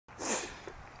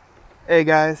Hey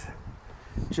guys,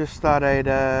 just thought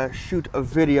I'd shoot a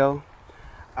video.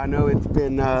 I know it's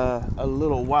been a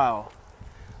little while.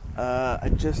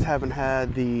 I just haven't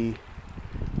had the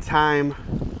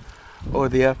time or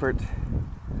the effort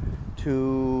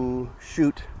to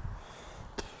shoot.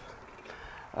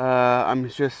 I'm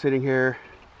just sitting here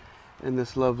in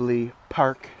this lovely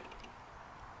park,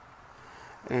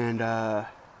 and it's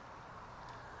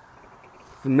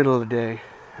the middle of the day.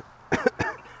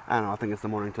 I don't know, I think it's the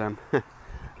morning time.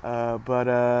 But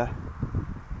I'm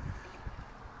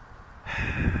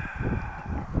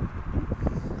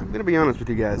gonna be honest with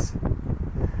you guys.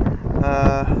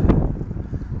 I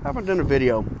haven't done a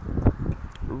video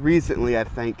recently, I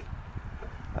think.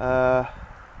 I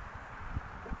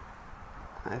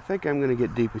think I'm gonna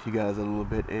get deep with you guys a little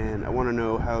bit, and I want to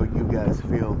know how you guys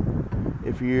feel.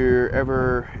 If you're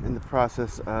ever in the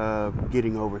process of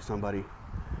getting over somebody,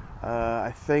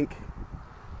 I think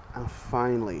I'm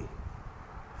finally,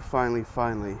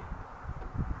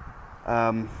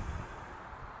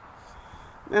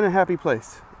 in a happy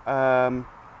place. I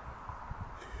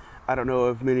don't know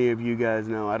if many of you guys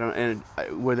know. I don't, and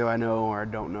whether I know or I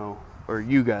don't know, or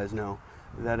you guys know,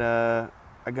 that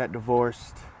I got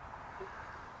divorced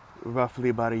roughly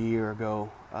about a year ago,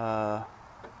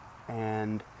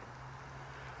 and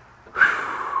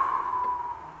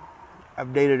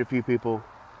I've dated a few people,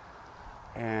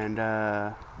 and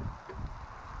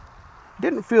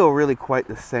didn't feel really quite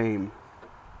the same.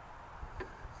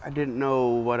 I didn't know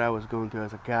what I was going through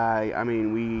as a guy. I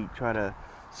mean, we try to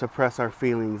suppress our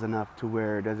feelings enough to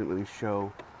where it doesn't really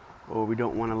show, or we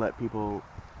don't want to let people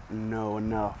know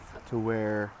enough to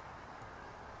where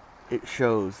it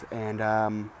shows. And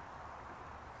I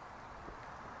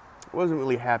wasn't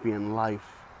really happy in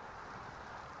life.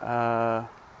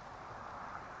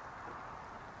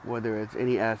 Whether it's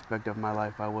any aspect of my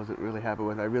life I wasn't really happy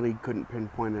with. I really couldn't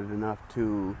pinpoint it enough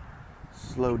to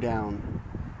slow down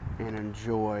and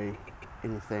enjoy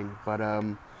anything. But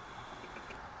I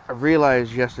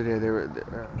realized yesterday,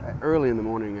 early in the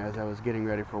morning as I was getting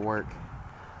ready for work,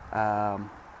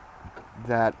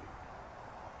 that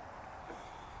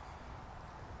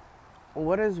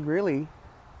what was really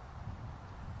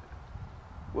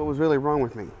wrong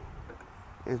with me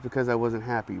is because I wasn't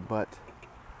happy. But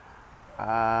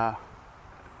and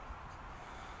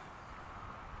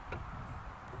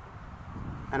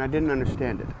I didn't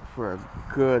understand it for a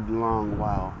good long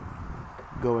while,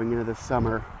 going into the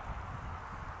summer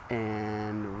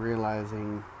and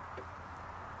realizing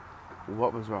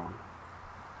what was wrong.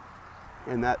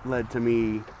 And that led to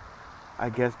me, I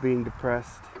guess, being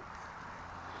depressed.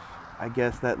 I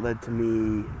guess that led to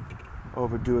me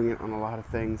overdoing it on a lot of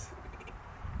things,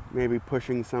 maybe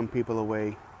pushing some people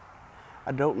away.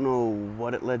 I don't know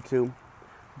what it led to,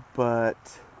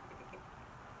 but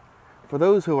for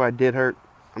those who I did hurt,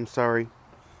 I'm sorry,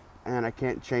 and I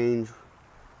can't change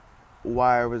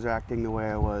why I was acting the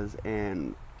way I was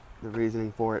and the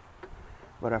reasoning for it.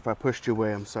 But if I pushed you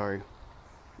away, I'm sorry,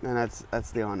 and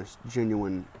that's the honest,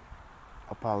 genuine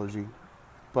apology.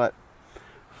 But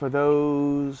for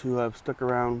those who have stuck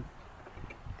around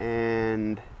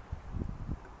and,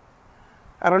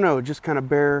 I don't know, just kind of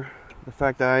bear the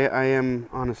fact that I am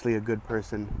honestly a good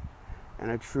person, and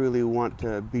I truly want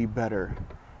to be better,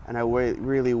 and I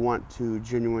really want to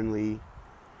genuinely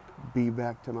be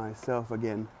back to myself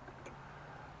again.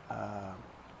 I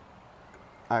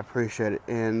appreciate it,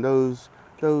 and those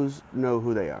know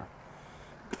who they are.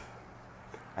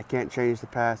 I can't change the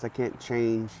past. I can't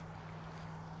change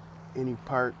any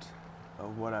part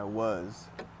of what I was,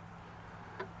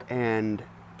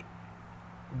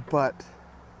 but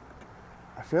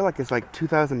I feel like it's like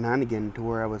 2009 again, to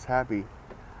where I was happy.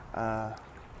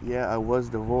 Yeah, I was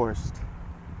divorced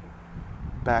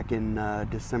back in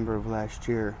December of last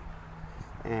year,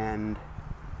 and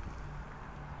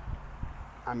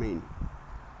I mean,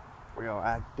 we all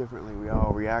act differently, we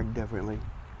all react differently,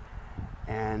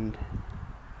 and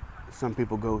some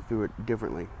people go through it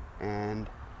differently, and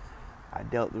I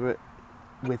dealt with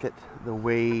it the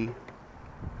way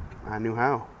I knew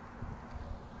how,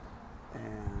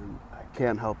 and I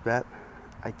can't help that.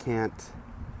 I can't.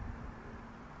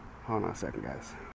 Hold on a second, guys.